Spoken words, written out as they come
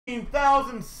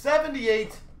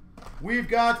1078. We've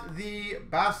got the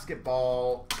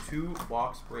basketball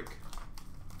 2-box break.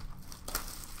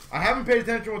 I haven't paid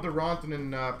attention what the Ronton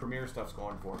and Premier stuff's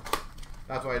going for.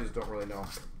 That's why I just don't really know.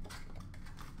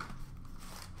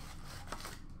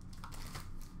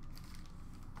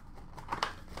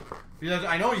 Because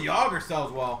I know Yager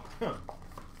sells well.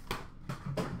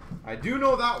 I do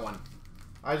know that one.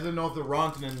 I just didn't know if the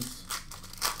Rontonins.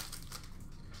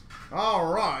 All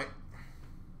right.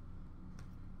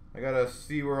 I gotta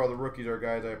see where all the rookies are,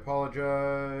 guys. I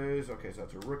apologize. Okay, so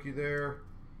that's a rookie there.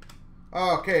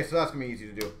 Okay, so that's gonna be easy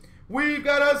to do. We've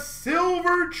got a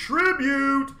silver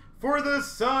tribute for the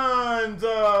Sons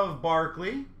of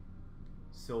Barkley.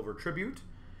 Silver tribute.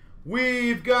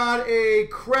 We've got a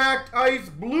cracked ice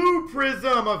blue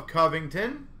prism of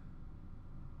Covington.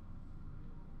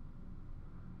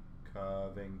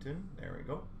 There we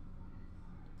go.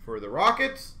 For the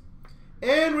Rockets.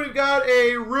 And we've got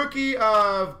a rookie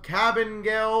of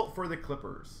Cabangale for the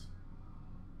Clippers.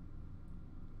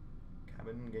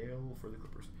 Cabangale for the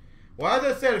Clippers. Well,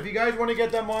 as I said, if you guys want to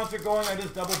get that monster going, I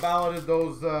just double balloted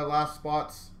those last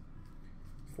spots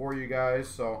for you guys.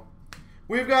 So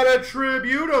we've got a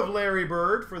tribute of Larry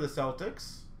Bird for the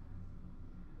Celtics.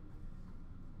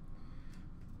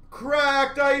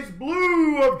 Cracked ice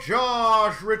blue of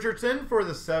Josh Richardson for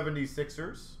the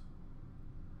 76ers.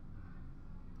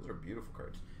 Those are beautiful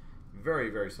cards. Very,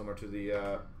 very similar to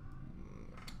the,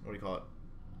 what do you call it?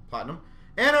 Platinum.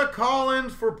 And a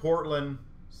Collins for Portland,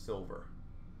 silver.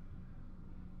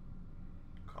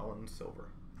 Collins, silver.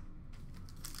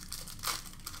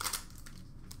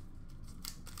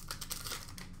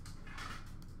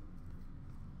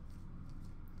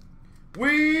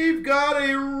 We've got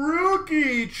a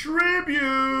rookie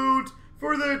tribute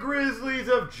for the Grizzlies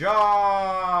of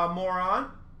Ja Morant.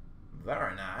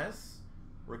 Very nice.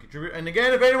 Rookie tribute. And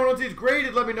again, if anyone wants these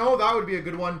graded, let me know. That would be a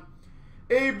good one.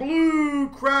 A blue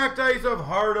cracked ice of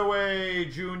Hardaway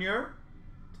Jr.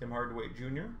 Tim Hardaway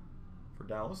Jr. for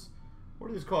Dallas. What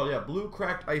are these called? Yeah, blue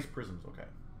cracked ice prisms. Okay.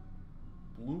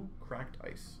 Blue cracked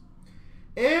ice.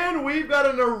 And we've got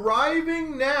an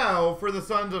arriving now for the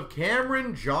Sons of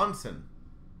Cameron Johnson.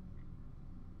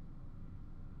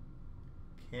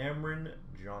 Cameron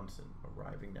Johnson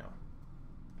arriving now.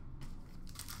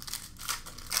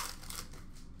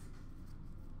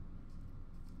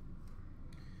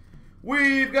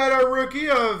 We've got a rookie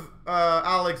of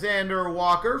Alexander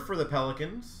Walker for the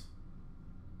Pelicans.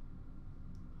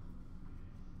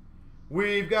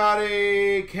 We've got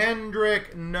a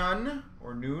Kendrick Nunn,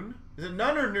 or Noon. Is it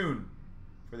Nunn or Noon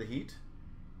for the Heat?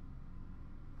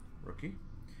 Rookie.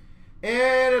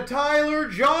 And a Tyler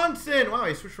Johnson. Wow,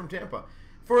 he switched from Tampa.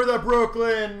 For the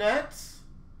Brooklyn Nets.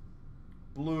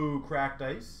 Blue cracked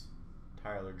ice.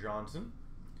 Tyler Johnson.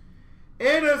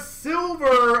 And a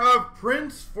silver of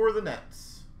Prince for the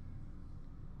Nets.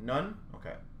 None?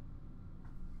 Okay.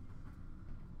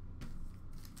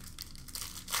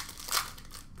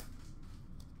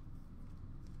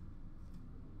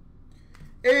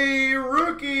 A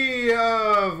rookie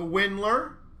of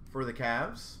Windler for the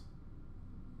Cavs.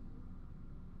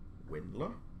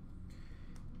 Windler.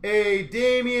 A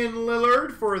Damian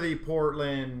Lillard for the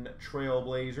Portland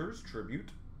Trailblazers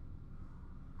tribute.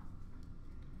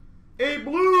 A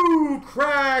blue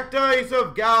cracked ice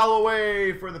of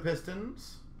Galloway for the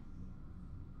Pistons.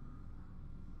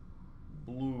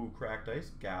 Blue cracked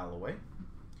ice, Galloway.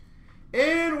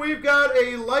 And we've got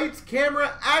a lights,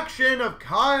 camera, action of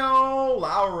Kyle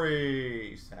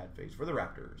Lowry. Sad face for the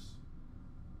Raptors.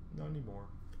 Not anymore.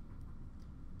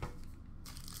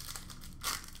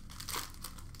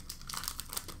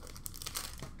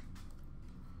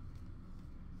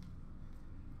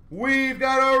 We've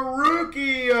got a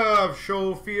rookie of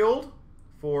Schofield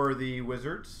for the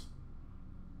Wizards.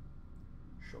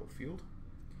 Schofield.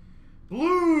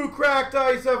 Blue cracked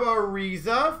ice of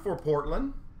Ariza for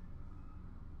Portland.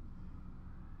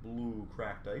 Blue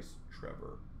cracked ice,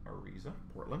 Trevor Ariza,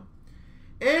 Portland.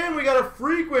 And we got a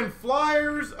frequent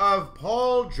flyers of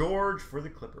Paul George for the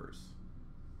Clippers.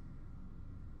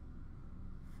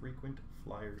 Frequent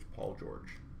flyers, Paul George.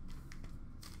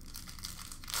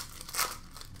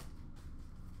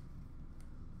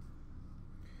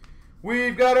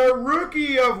 We've got a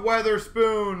rookie of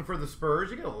Weatherspoon for the Spurs.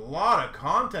 You get a lot of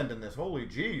content in this. Holy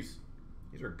jeez.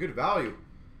 These are good value.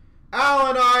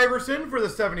 Allen Iverson for the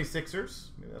 76ers.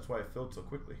 Maybe that's why it filled so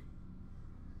quickly.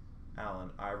 Allen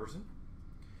Iverson.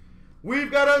 We've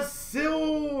got a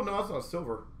silver. No, it's not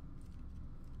silver.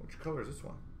 Which color is this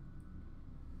one?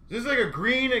 This is like a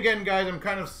green. Again, guys, I'm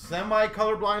kind of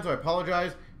semi-colorblind, so I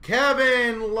apologize.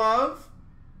 Kevin Love.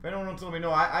 If anyone wants to let me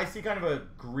know, I see kind of a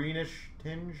greenish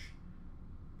tinge.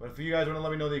 But if you guys want to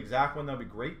let me know the exact one, that would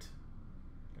be great.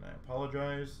 And I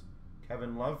apologize.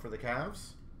 Kevin Love for the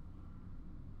Cavs.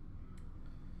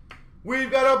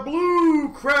 We've got a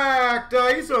blue cracked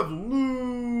ice of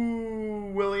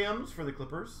Lou Williams for the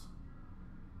Clippers.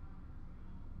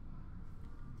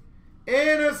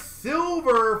 And a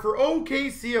silver for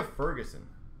OKC of Ferguson.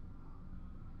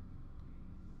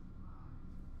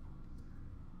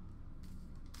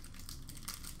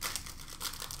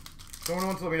 Someone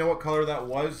wants to let me know what color that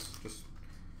was. Just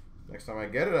next time I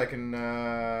get it, I can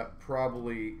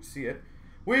probably see it.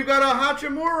 We've got a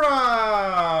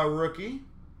Hachimura rookie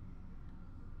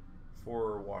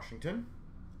for Washington.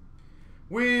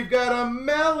 We've got a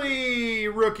Melly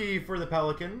rookie for the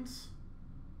Pelicans.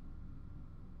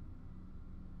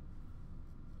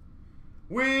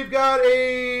 We've got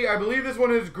a, I believe this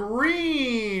one is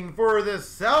green for the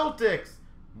Celtics,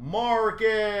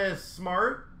 Marcus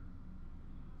Smart.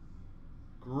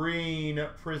 Green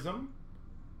Prism,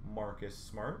 Marcus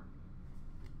Smart.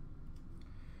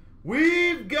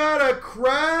 We've got a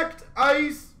cracked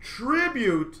ice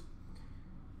tribute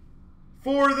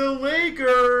for the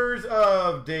Lakers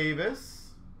of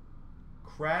Davis.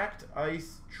 Cracked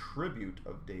ice tribute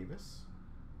of Davis.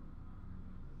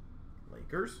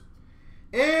 Lakers.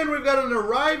 And we've got an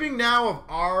arriving now of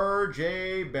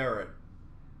R.J. Barrett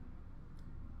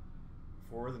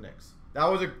for the Knicks.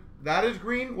 That is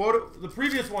green. What the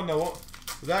previous one though?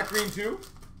 Was that green too?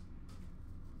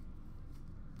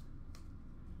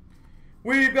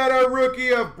 We've got a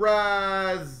rookie of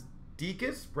Brazdeikis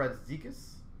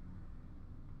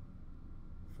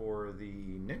for the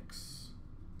Knicks.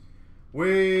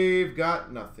 We've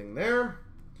got nothing there.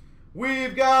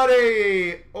 We've got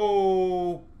a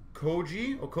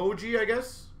Okoji, I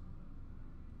guess.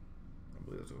 I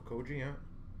believe it's Okoji, yeah.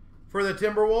 For the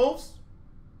Timberwolves.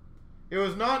 It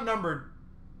was not numbered.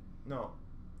 No,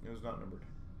 it was not numbered.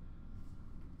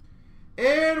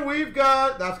 And we've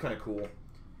got, that's kind of cool,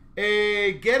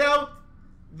 a get out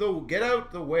the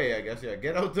way, I guess. Yeah,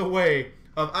 get out the way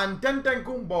of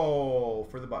Antetokounmpo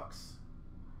for the Bucks.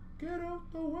 Get out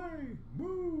the way,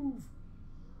 move.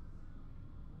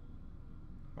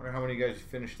 I wonder how many of you guys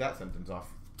finished that sentence off.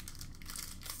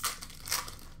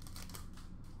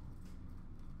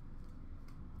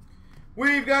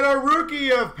 We've got a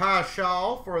rookie of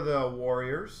Paschal for the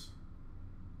Warriors.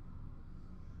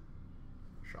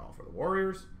 Paschal for the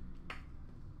Warriors.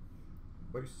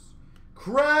 Base.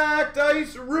 Cracked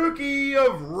ice rookie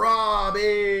of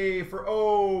Robbie for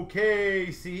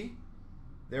OKC.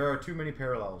 There are too many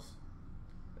parallels.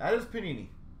 That is Panini.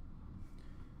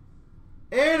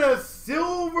 And a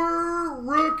silver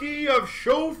rookie of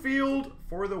Schofield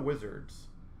for the Wizards.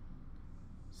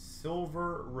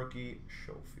 Silver rookie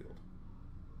Schofield.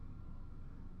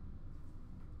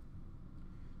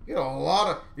 You get a lot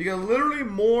of, you get literally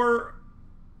more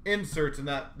inserts in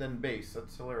that than base.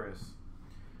 That's hilarious.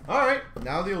 All right,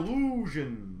 now the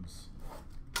illusions.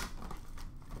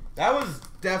 That was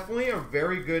definitely a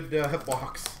very good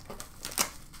box.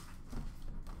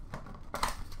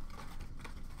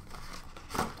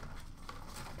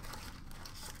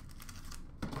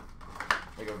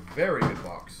 Like a very good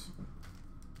box.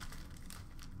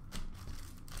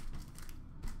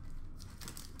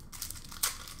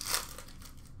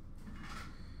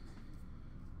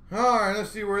 Alright,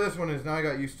 let's see where this one is. Now I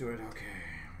got used to it. Okay,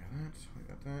 we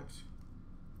got that.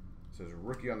 It says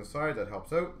rookie on the side, that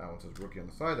helps out. That one says rookie on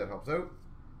the side, that helps out.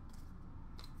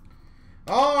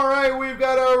 Alright, we've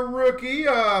got a rookie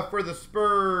for the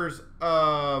Spurs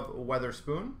of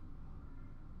Weatherspoon.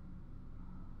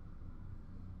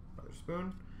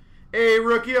 A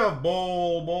rookie of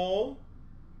Bol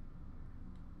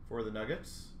for the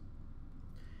Nuggets.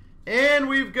 And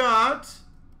we've got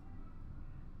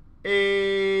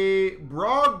a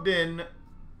Brogdon.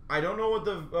 I don't know what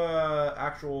the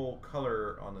actual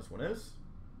color on this one is.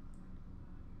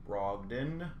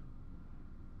 Brogdon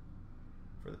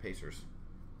for the Pacers.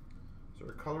 Is there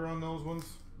a color on those ones?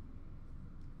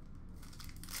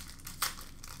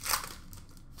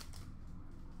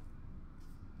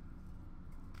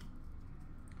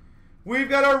 We've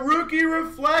got a rookie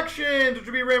reflections, which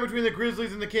will be ran between the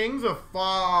Grizzlies and the Kings of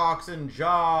Fox and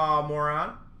Ja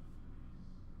Morant.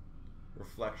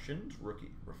 Reflections,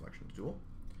 rookie reflections duel.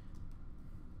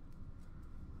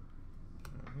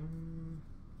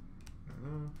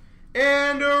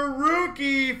 And a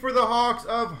rookie for the Hawks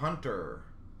of Hunter.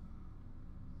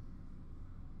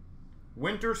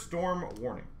 Winter Storm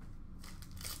Warning.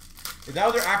 Is that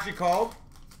what they're actually called?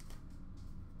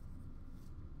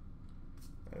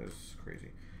 That is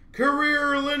crazy.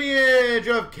 Career lineage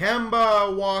of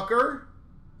Kemba Walker.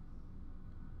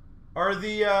 Are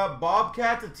the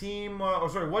Bobcats a team?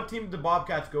 Sorry, what team did the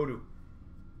Bobcats go to?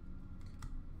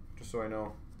 Just so I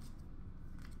know.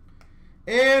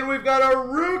 And we've got a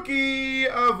rookie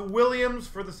of Williams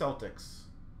for the Celtics.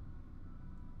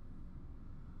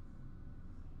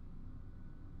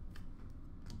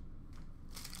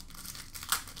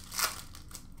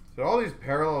 So all these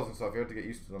parallels and stuff, you have to get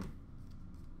used to them.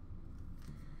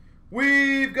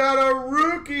 We've got a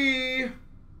rookie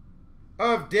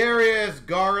of Darius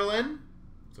Garland.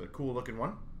 It's a cool looking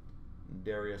one.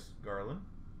 Darius Garland.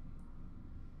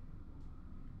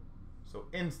 So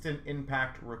instant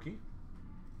impact rookie.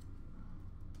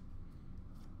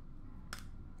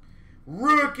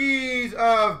 Rookies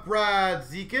of Brad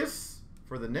Zekas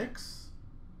for the Knicks.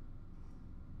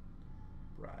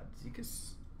 Brad Zekas.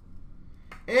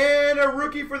 And a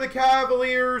rookie for the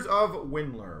Cavaliers of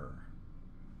Windler.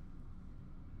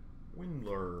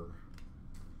 Windler.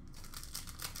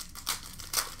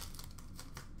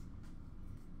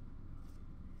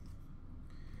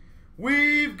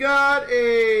 We've got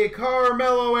a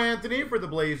Carmelo Anthony for the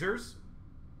Blazers.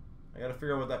 I got to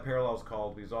figure out what that parallel is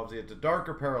called because obviously it's a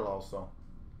darker parallel, so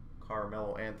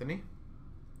Carmelo Anthony.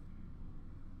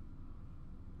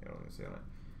 Yeah, let me see on it.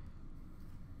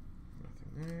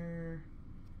 Nothing there.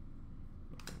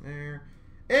 Nothing there.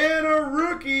 And a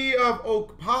rookie of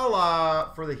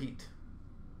Okpala for the Heat.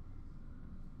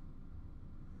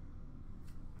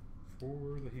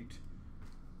 For the Heat.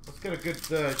 Let's get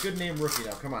a good name rookie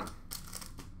now. Come on.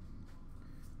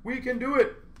 We can do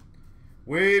it.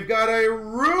 We've got a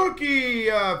rookie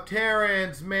of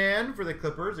Terrence Mann for the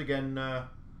Clippers. Again,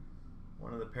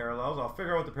 one of the parallels. I'll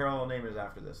figure out what the parallel name is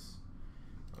after this.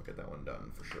 I'll get that one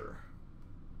done for sure.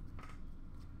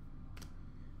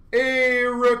 A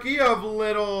rookie of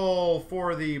Little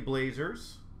for the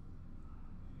Blazers.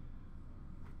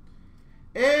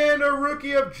 And a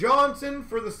rookie of Johnson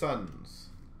for the Suns.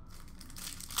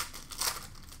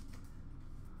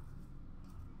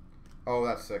 Oh,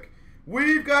 that's sick.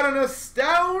 We've got an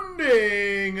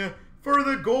astounding for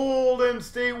the Golden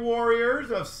State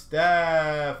Warriors of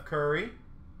Steph Curry.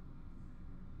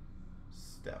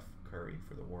 Steph Curry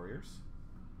for the Warriors.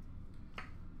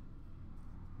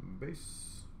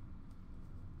 Base.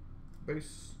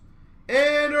 Base.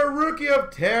 And a rookie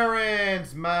of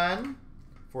Terrence Mann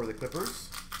for the Clippers.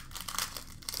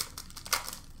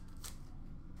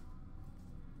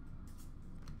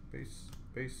 Base.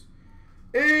 Base.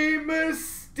 A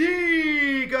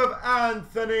Mystique of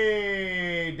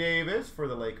Anthony Davis for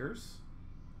the Lakers.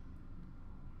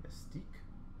 Mystique.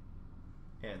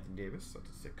 Anthony Davis. That's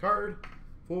a sick card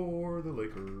for the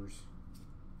Lakers.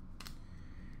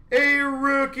 A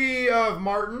rookie of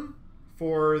Martin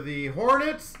for the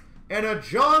Hornets. And a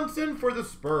Johnson for the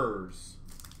Spurs.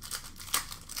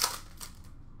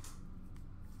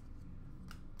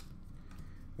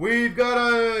 We've got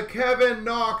a Kevin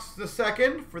Knox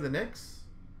II for the Knicks.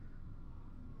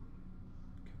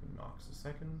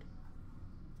 Second.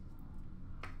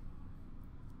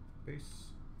 Base.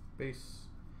 Base.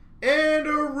 And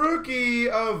a rookie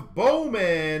of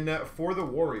Bowman for the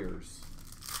Warriors.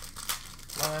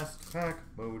 Last pack,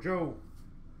 Mojo.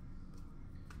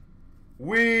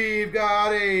 We've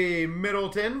got a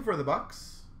Middleton for the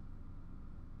Bucks.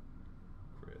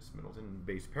 Chris Middleton,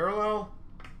 base parallel.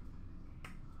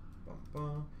 Bum,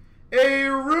 bum. A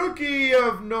rookie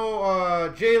of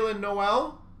Jalen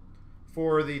Noel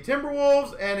for the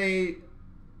Timberwolves, and a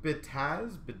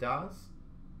Bitaz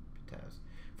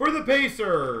for the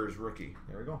Pacers rookie.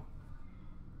 There we go.